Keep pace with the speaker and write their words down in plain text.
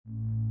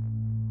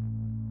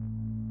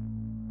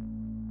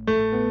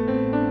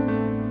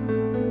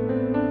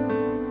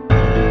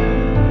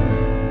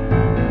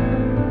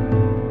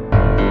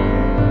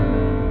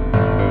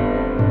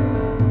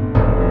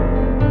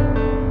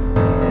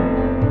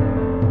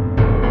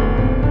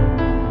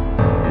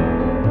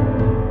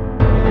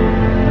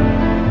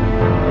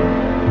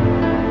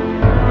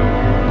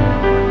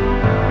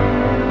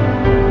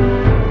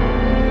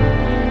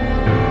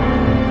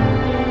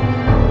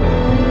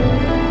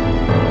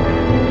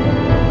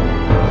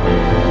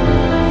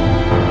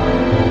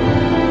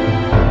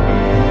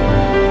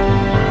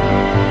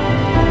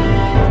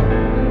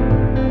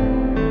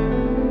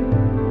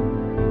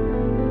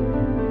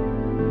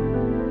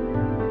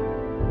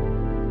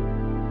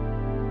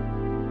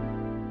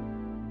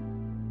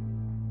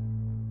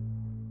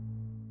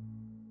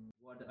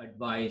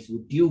advice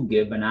would you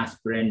give an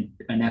aspirant,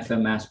 an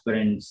FM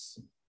aspirant,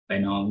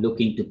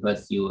 looking to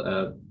pursue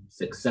a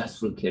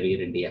successful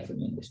career in the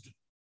FM industry?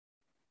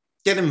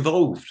 Get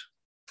involved.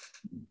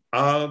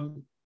 Not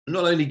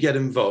only get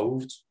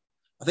involved,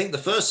 I think the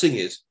first thing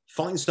is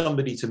find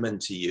somebody to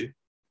mentor you.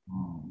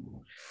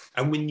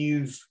 And when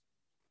you've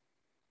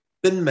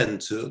been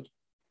mentored,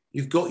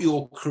 you've got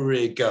your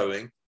career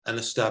going and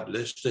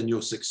established and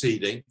you're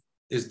succeeding,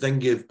 is then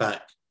give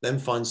back, then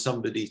find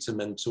somebody to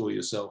mentor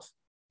yourself.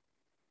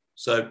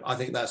 So I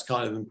think that's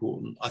kind of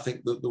important. I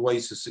think that the way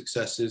to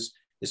success is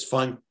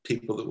find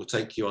people that will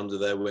take you under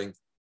their wing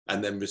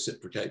and then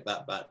reciprocate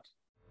that back.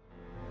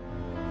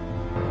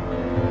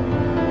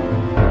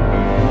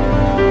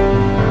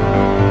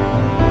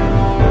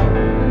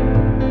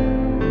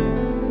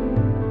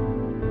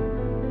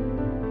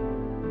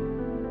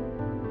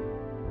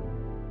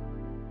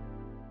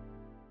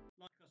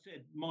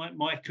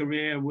 My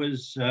career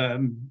was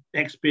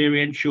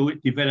experiential.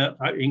 It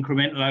developed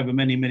incremental over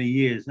many, many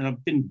years. And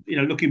I've been,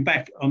 looking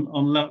back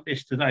on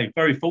this today,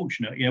 very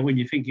fortunate, when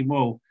you're thinking,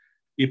 well,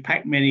 you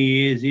pack many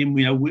years in,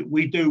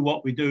 we do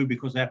what we do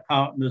because our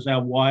partners,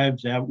 our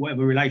wives, our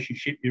whatever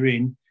relationship you're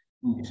in,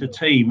 it's a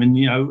team. And,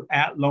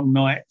 out long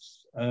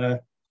nights,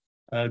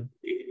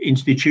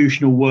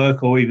 institutional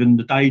work or even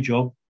the day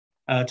job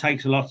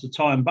takes a lot of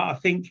time. But I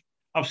think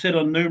I've said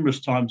on numerous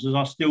times, as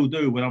I still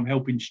do when I'm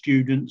helping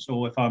students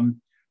or if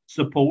I'm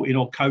supporting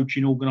or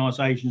coaching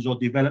organisations or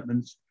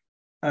developments,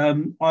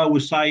 I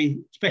always say,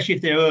 especially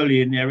if they're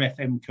early in their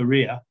FM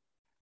career,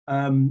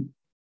 find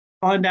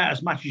out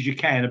as much as you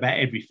can about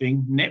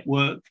everything,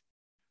 network.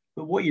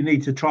 But what you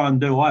need to try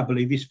and do, I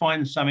believe, is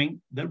find something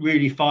that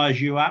really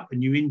fires you up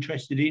and you're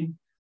interested in.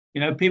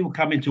 People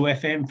come into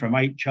FM from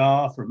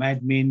HR, from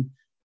admin,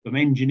 from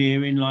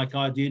engineering like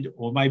I did,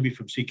 or maybe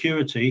from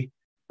security,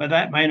 but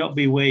that may not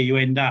be where you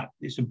end up.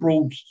 It's a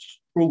broad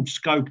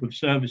scope of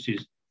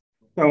services.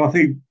 So I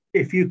think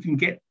if you can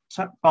get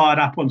fired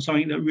up on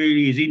something that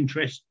really is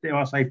interesting, dare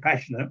I say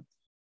passionate,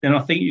 then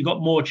I think you've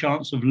got more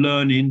chance of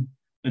learning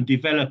and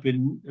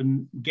developing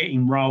and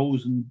getting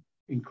roles and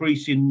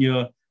increasing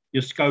your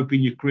scope in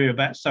your career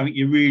about something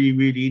you're really,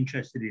 really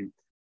interested in.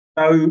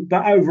 So,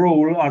 but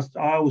overall, I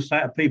always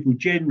say to people,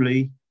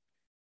 generally,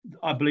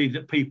 I believe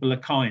that people are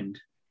kind.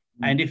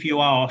 And if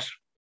you ask,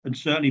 and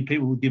certainly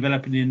people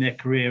developing in their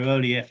career,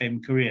 early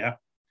FM career,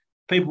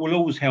 people will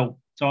always help.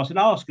 So I said,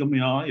 ask them,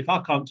 if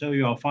I can't tell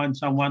you, I'll find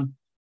someone.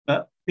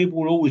 But people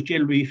will always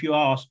generally, if you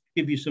ask,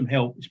 give you some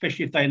help,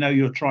 especially if they know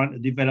you're trying to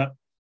develop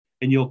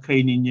and you're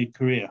keen in your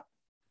career.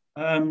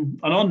 And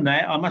on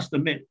that, I must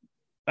admit,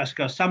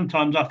 Pascal,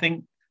 sometimes I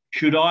think,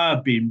 should I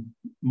have been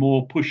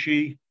more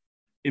pushy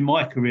in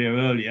my career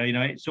earlier?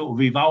 It sort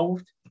of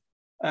evolved.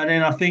 And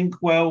then I think,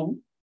 well,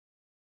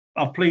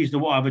 I'm pleased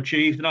with what I've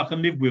achieved and I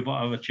can live with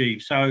what I've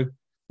achieved. So,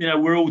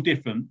 we're all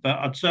different, but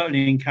I'd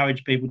certainly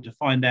encourage people to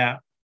find out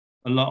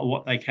a lot of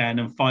what they can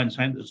and find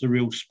something that's a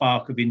real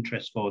spark of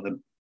interest for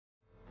them.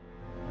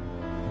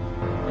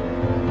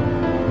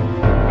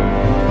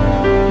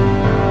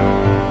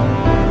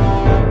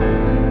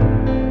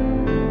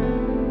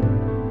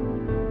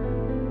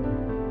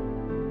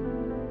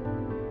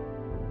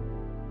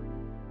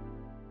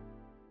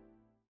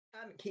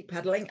 Keep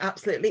pedaling.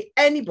 Absolutely.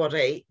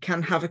 Anybody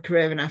can have a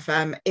career in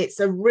FM. It's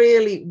a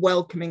really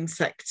welcoming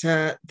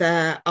sector.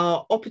 There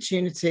are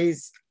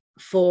opportunities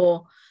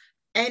for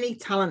any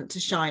talent to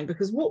shine,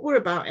 because what we're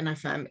about in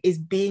FM is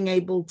being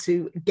able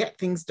to get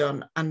things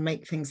done and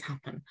make things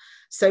happen.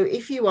 So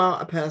if you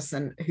are a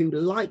person who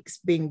likes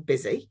being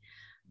busy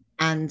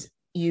and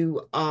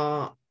you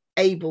are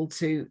able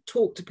to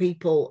talk to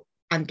people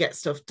and get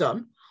stuff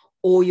done,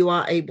 or you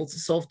are able to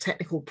solve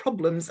technical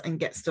problems and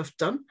get stuff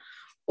done,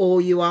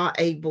 or you are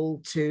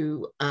able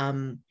to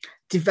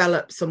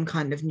develop some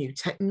kind of new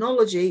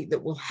technology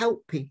that will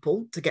help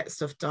people to get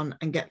stuff done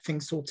and get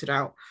things sorted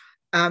out.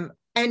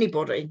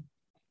 Anybody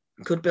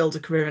could build a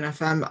career in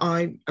FM.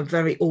 I'm a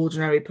very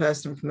ordinary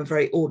person from a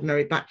very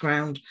ordinary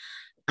background,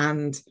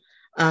 and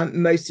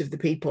most of the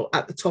people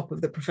at the top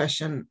of the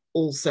profession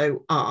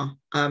also are.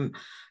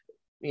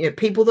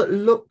 People that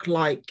look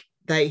like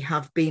they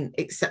have been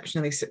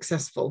exceptionally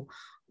successful,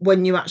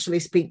 when you actually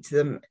speak to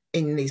them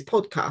in these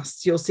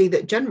podcasts, you'll see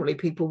that generally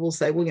people will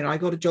say, well, I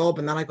got a job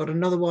and then I got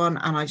another one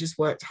and I just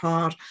worked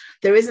hard.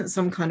 There isn't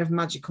some kind of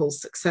magical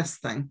success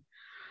thing.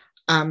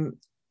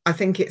 I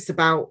think it's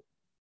about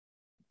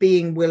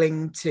being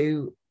willing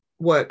to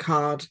work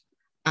hard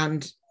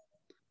and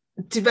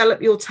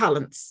develop your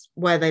talents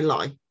where they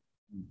lie.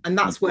 And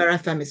that's where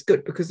FM is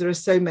good, because there are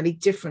so many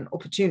different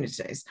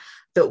opportunities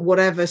that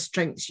whatever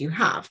strengths you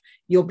have,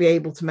 you'll be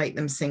able to make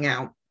them sing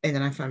out in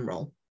an FM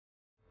role.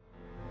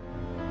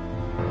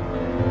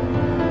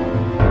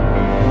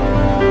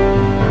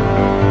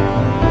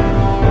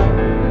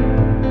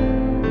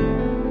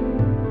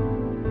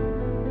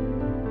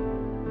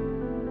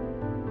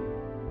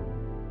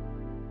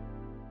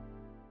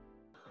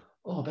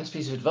 Oh, best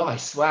piece of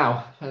advice.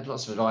 Wow. I've had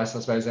lots of advice, I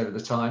suppose, over the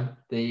time.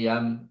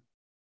 I'm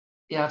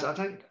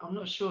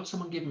not sure if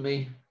someone giving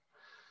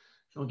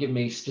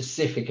me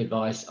specific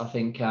advice. I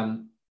think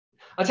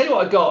I'll tell you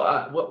what I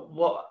got.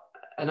 What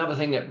another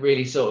thing that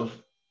really sort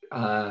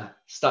of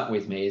stuck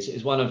with me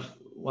is one of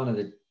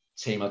the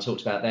team I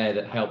talked about there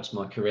that helped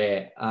my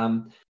career.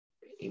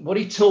 What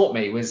he taught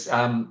me was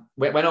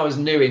when I was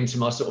new into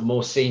my sort of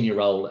more senior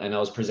role and I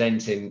was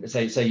presenting. So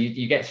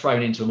you get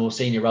thrown into a more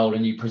senior role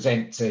and you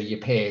present to your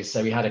peers.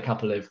 So we had a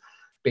couple of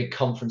big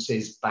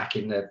conferences back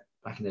in the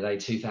day,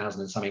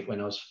 2000 and something, when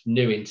I was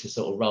new into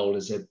sort of role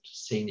as a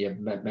senior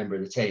member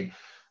of the team.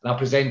 And I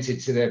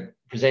presented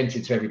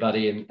to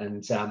everybody,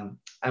 and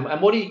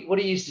what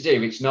he used to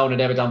do, which no one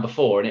had ever done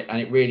before, and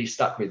it really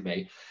stuck with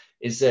me,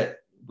 is that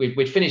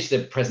we'd finished the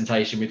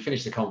presentation, we'd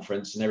finished the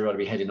conference, and everybody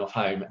would be heading off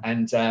home,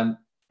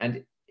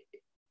 and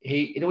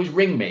he'd always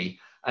ring me,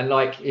 and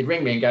like he'd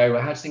ring me and go,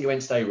 well, how do you think it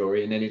went today,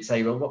 Rory? And then he'd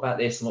say, well, what about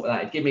this and what about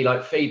that? He'd give me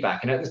like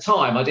feedback, and at the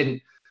time I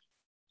didn't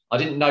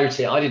notice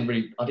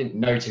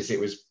it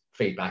was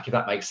feedback, if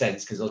that makes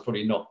sense, because I was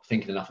probably not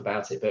thinking enough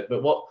about it.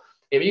 But what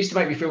it used to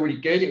make me feel really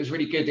good. It was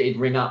really good that he'd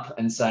ring up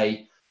and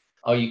say,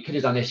 oh, you could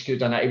have done this, you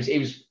could have done that. It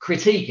was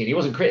critiquing. He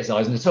wasn't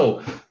criticizing at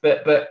all.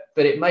 But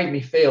it made me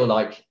feel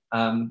like,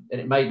 and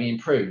it made me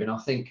improve. And I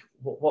think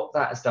what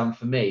that has done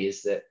for me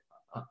is that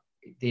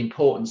the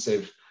importance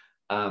of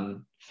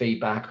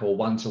feedback or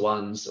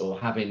one-to-ones or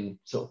having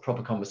sort of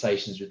proper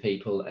conversations with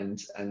people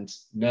and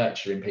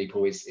nurturing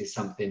people is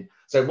something.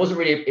 So it wasn't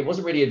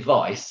really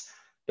advice,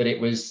 but it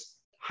was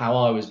how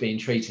I was being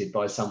treated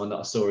by someone that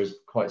I saw as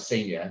quite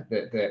senior,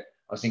 that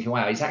I was thinking,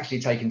 wow, he's actually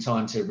taken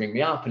time to ring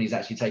me up, and he's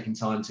actually taken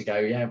time to go,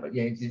 yeah,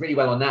 he's really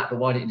well on that, but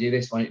why didn't you do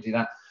this? Why didn't you do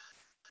that?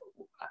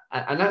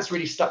 And that's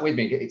really stuck with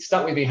me. It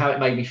stuck with me how it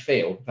made me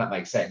feel, if that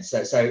makes sense.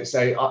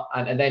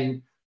 And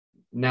then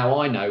now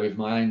I know with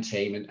my own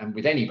team and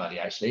with anybody,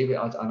 actually, and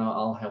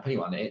I'll help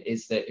anyone,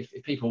 is that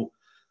if people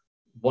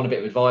want a bit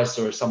of advice,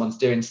 or if someone's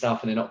doing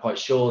stuff and they're not quite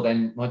sure,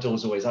 then my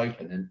door's always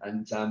open.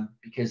 And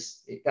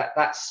because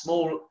that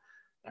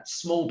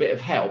small bit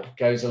of help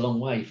goes a long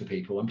way for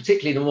people, and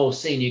particularly the more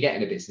senior you get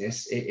in a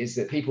business, is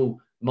that people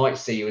might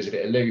see you as a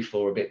bit aloof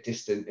or a bit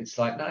distant. It's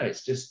like, no,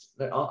 it's just,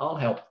 I'll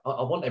help.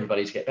 I want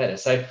everybody to get better.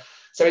 So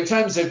in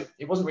terms of,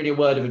 it wasn't really a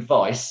word of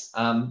advice,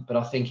 but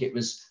I think it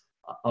was,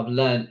 I've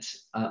learned,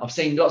 I've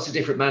seen lots of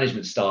different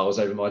management styles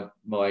over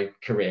my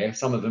career,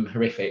 some of them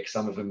horrific,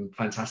 some of them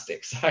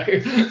fantastic. So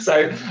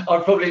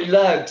I've probably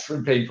learned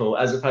from people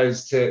as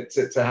opposed to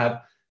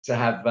have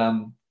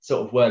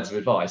sort of words of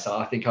advice.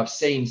 I think I've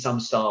seen some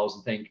styles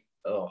and think,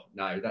 oh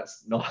no,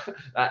 that's not,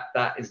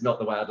 that is not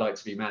the way I'd like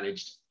to be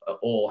managed,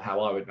 or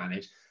how I would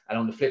manage. And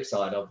on the flip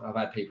side, I've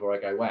had people where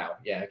I go, wow,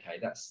 yeah, okay,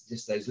 that's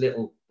just those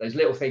little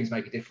things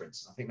make a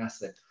difference. I think that's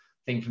the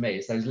thing for me.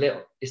 It's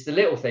the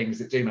little things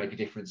that do make a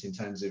difference in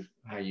terms of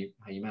how you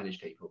manage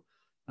people.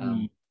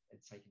 One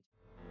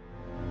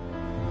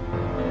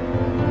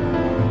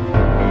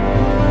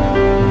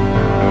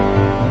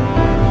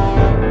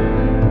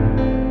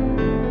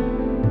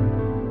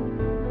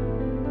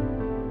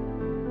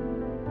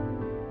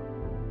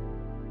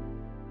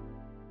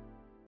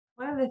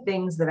of the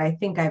things that I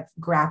think I've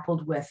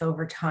grappled with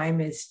over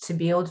time is to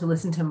be able to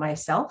listen to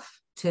myself,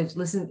 to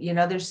listen,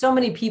 there's so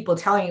many people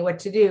telling you what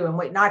to do and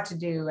what not to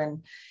do,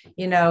 and,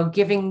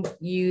 giving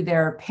you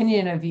their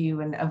opinion of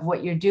you and of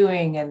what you're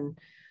doing and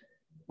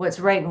what's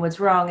right and what's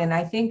wrong. And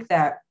I think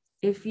that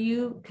if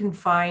you can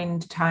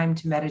find time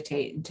to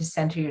meditate and to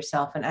center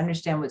yourself and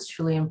understand what's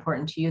truly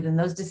important to you, then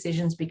those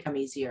decisions become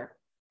easier.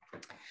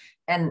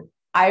 And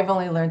I've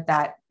only learned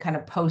that kind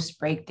of post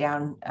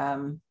breakdown,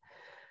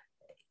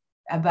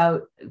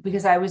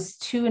 because I was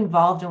too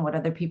involved in what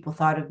other people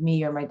thought of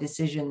me or my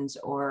decisions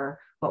or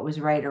what was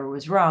right or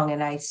was wrong.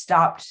 And I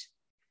stopped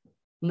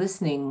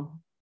listening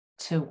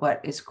to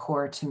what is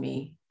core to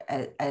me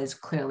as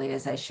clearly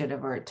as I should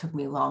have, or it took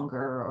me longer,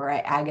 or I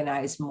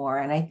agonized more.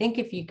 And I think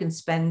if you can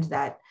spend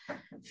that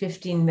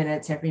 15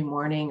 minutes every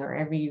morning or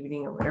every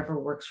evening or whatever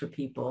works for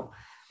people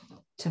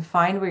to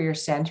find where your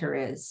center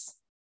is,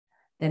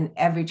 then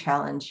every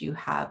challenge you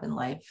have in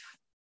life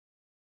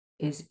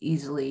is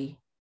easily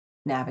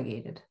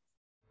navigated.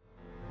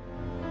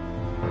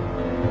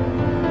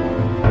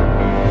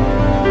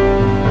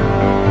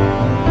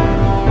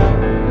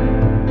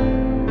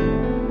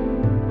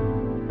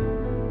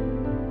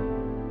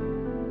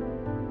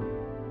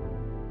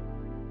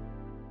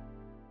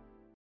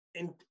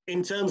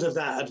 In terms of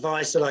that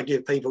advice that I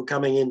give people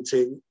coming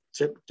into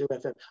to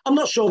FM, I'm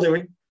not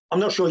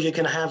sure you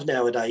can have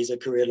nowadays a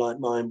career like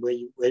mine where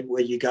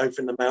you go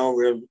from the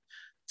mailroom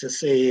to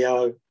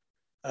CEO.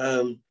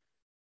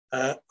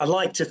 I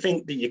like to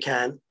think that you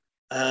can,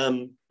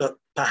 but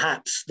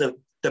perhaps the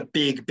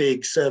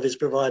big service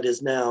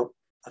providers now,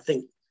 I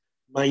think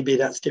maybe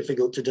that's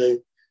difficult to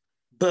do.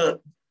 But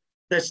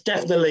there's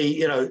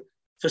definitely,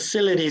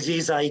 facilities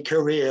is a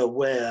career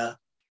where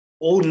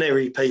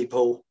ordinary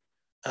people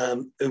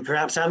who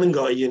perhaps haven't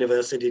got a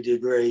university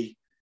degree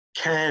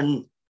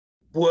can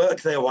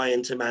work their way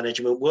into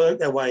management, work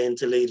their way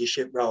into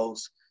leadership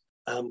roles,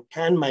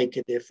 can make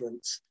a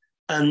difference.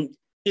 And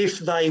if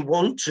they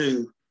want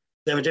to,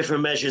 there are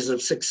different measures of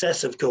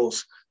success, of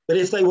course, but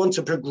if they want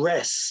to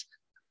progress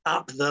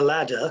up the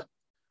ladder,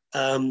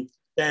 then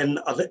then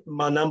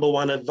my number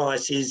one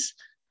advice is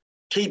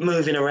keep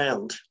moving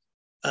around.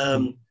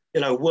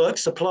 Work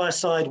supply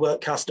side,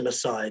 work customer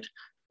side,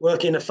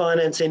 work in the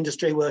finance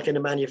industry, work in the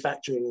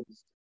manufacturing industry,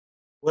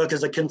 work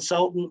as a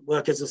consultant,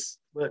 work as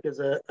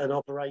an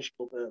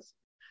operational person.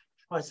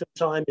 Try some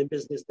time in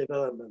business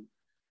development.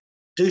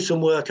 Do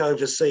some work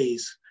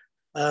overseas.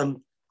 I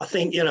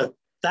think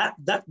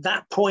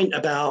that point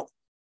about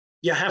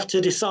you have to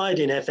decide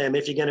in FM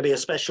if you're going to be a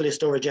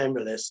specialist or a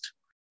generalist.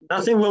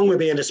 Nothing wrong with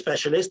being a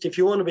specialist. If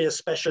you want to be a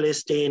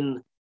specialist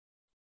in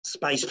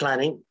space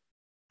planning,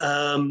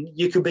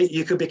 you could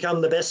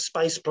become the best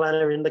space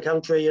planner in the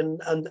country and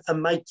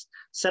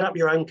set up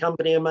your own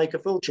company and make a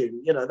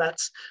fortune.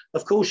 That's,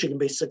 of course, you can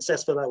be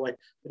successful that way.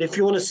 But if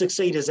you want to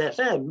succeed as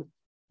FM,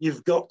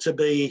 you've got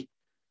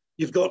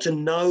to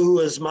know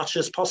as much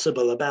as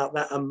possible about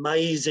that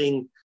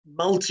amazing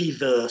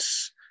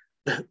multiverse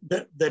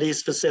that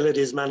is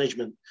facilities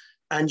management.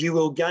 And you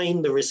will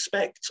gain the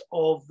respect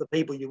of the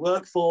people you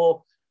work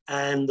for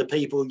and the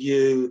people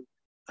you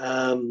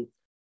are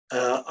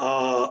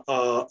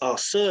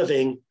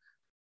serving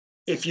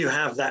if you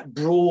have that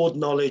broad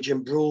knowledge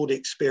and broad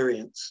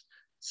experience.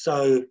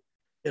 So,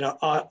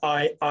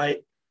 I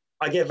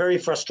get very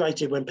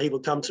frustrated when people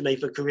come to me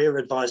for career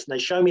advice and they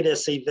show me their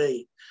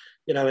CV,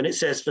 and it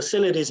says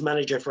facilities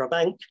manager for a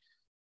bank,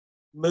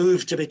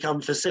 move to become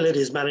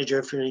facilities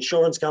manager for an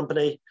insurance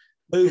company,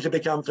 move to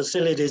become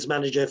facilities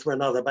manager for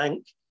another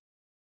bank.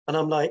 And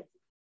I'm like,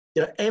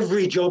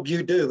 every job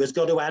you do has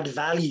got to add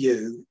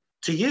value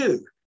to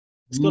you.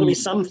 It's got to be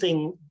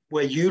something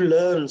where you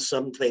learn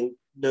something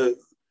new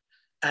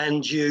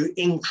and you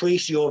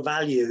increase your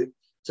value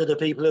to the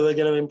people who are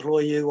going to employ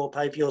you or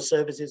pay for your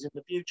services in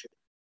the future.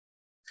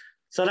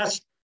 So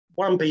that's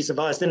one piece of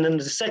advice. And then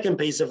the second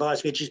piece of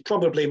advice, which is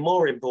probably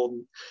more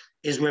important,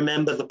 is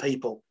remember the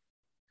people.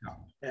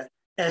 Yeah.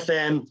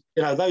 FM,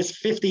 those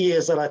 50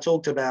 years that I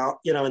talked about,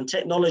 and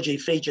technology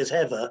features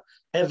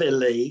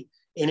heavily.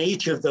 In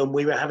each of them,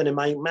 we were having to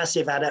make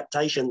massive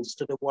adaptations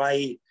to the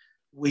way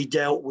we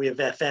dealt with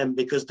FM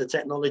because the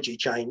technology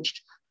changed,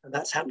 and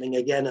that's happening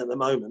again at the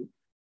moment.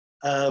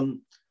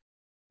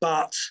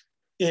 But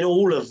in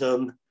all of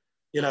them,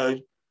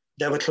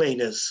 there were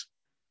cleaners,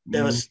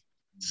 there were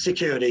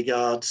security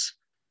guards,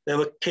 there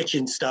were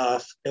kitchen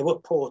staff, there were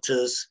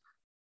porters.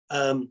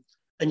 And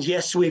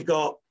yes, we've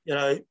got,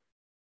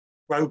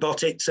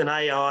 robotics and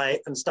AI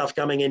and stuff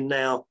coming in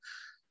now,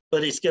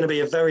 but it's going to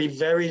be a very,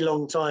 very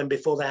long time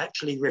before they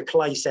actually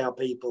replace our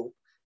people,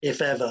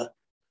 if ever.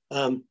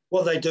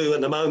 What they do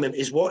at the moment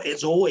is what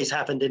it's always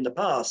happened in the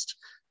past,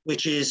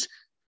 which is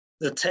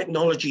the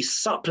technology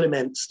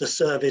supplements the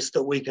service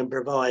that we can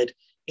provide,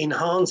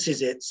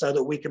 enhances it so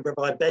that we can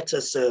provide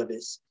better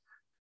service.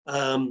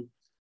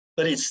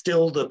 But it's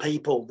still the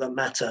people that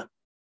matter.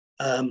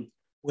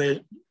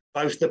 We're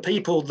both the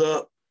people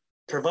that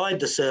provide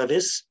the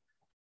service,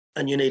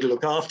 and you need to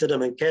look after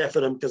them and care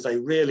for them because they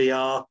really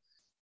are,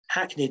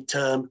 hackneyed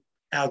term,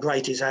 our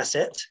greatest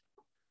asset.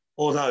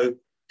 Although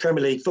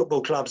Premier League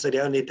football clubs are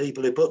the only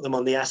people who put them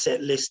on the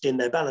asset list in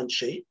their balance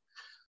sheet.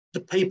 The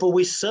people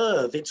we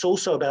serve, it's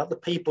also about the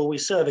people we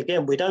serve.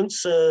 Again, we don't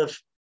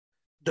serve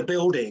the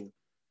building.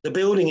 The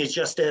building is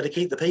just there to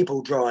keep the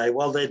people dry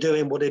while they're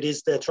doing what it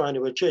is they're trying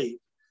to achieve.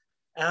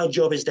 Our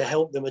job is to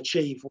help them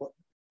achieve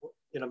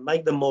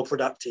make them more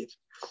productive.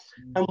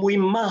 And we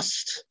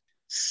must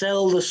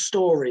sell the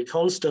story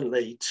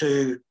constantly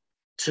to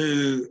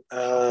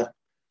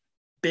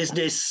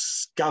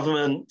business,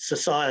 government,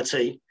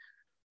 society,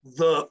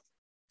 that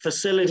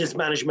facilities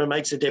management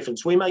makes a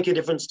difference. We make a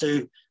difference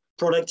to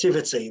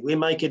productivity. We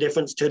make a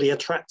difference to the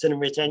attraction and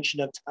retention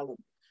of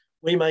talent.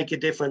 We make a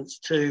difference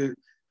to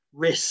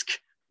risk.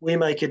 We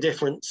make a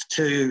difference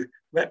to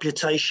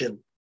reputation.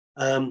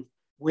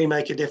 We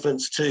make a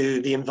difference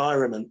to the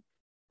environment.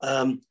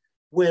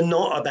 We're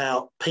not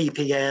about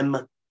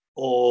ppm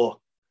or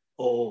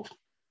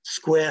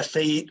square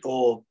feet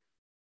or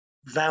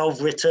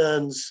valve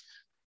returns.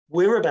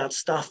 We're about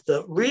stuff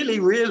that really,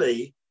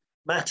 really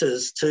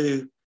matters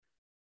to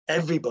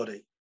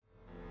everybody.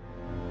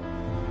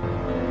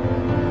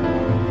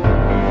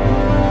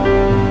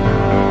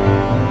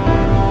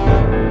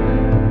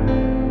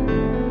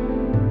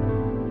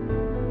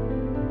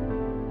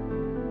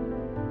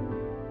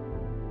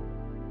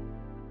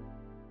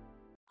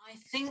 I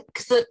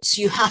think that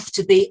you have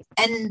to be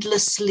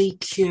endlessly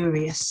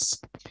curious.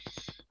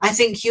 I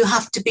think you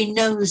have to be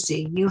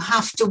nosy. You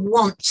have to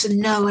want to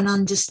know and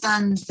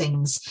understand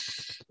things.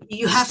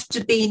 You have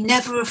to be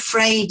never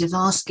afraid of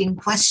asking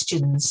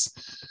questions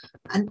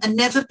and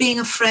never being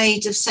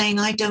afraid of saying,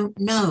 I don't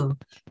know,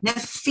 never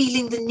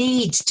feeling the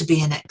need to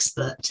be an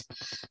expert.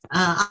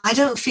 I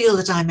don't feel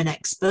that I'm an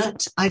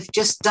expert. I've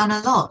just done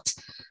a lot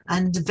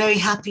and very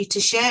happy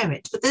to share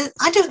it. But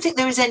I don't think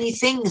there is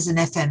anything as an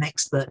FM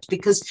expert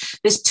because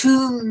there's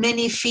too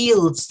many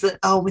fields that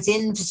are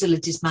within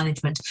facilities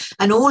management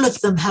and all of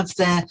them have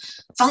their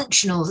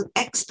functional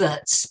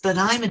experts, but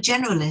I'm a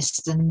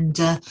generalist and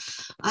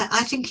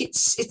I think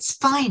it's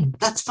fine.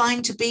 That's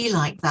fine to be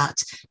like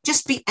that.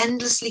 Just be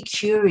endlessly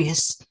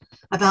curious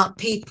about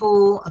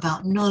people,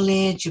 about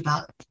knowledge,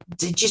 about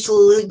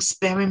digital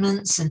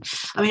experiments, and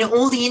I mean,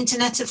 all the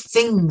Internet of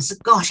Things.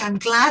 Gosh, I'm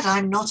glad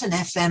I'm not an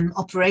FM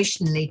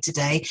operationally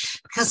today,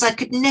 because I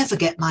could never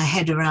get my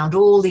head around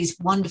all these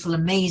wonderful,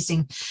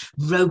 amazing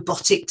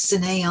robotics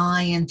and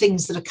AI and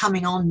things that are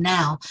coming on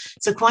now.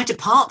 So quite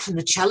apart from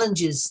the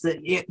challenges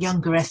that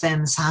younger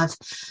FMs have,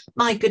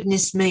 my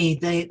goodness me,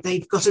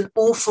 they've got an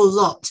awful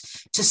lot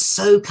to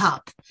soak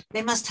up.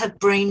 They must have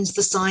brains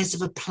the size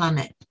of a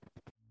planet.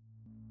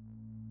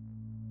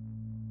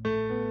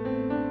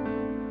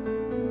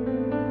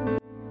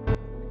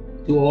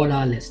 To all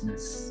our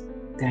listeners,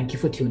 thank you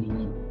for tuning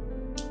in.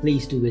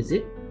 Please do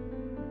visit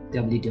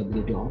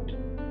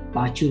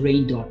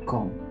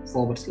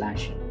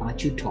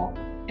www.bachurain.com/Bachu Talk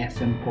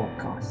FM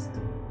podcast.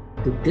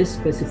 To this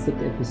specific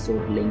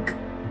episode link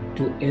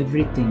to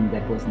everything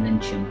that was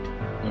mentioned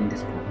in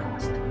this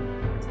podcast.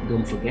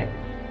 Don't forget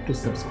to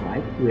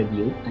subscribe,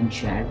 review, and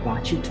share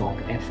Bachu Talk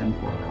FM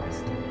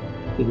podcast.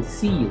 We will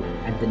see you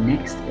at the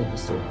next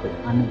episode with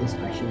another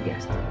special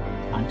guest.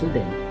 Until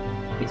then,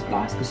 it's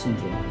Bhaskar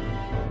Sundaram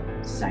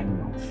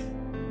signing off.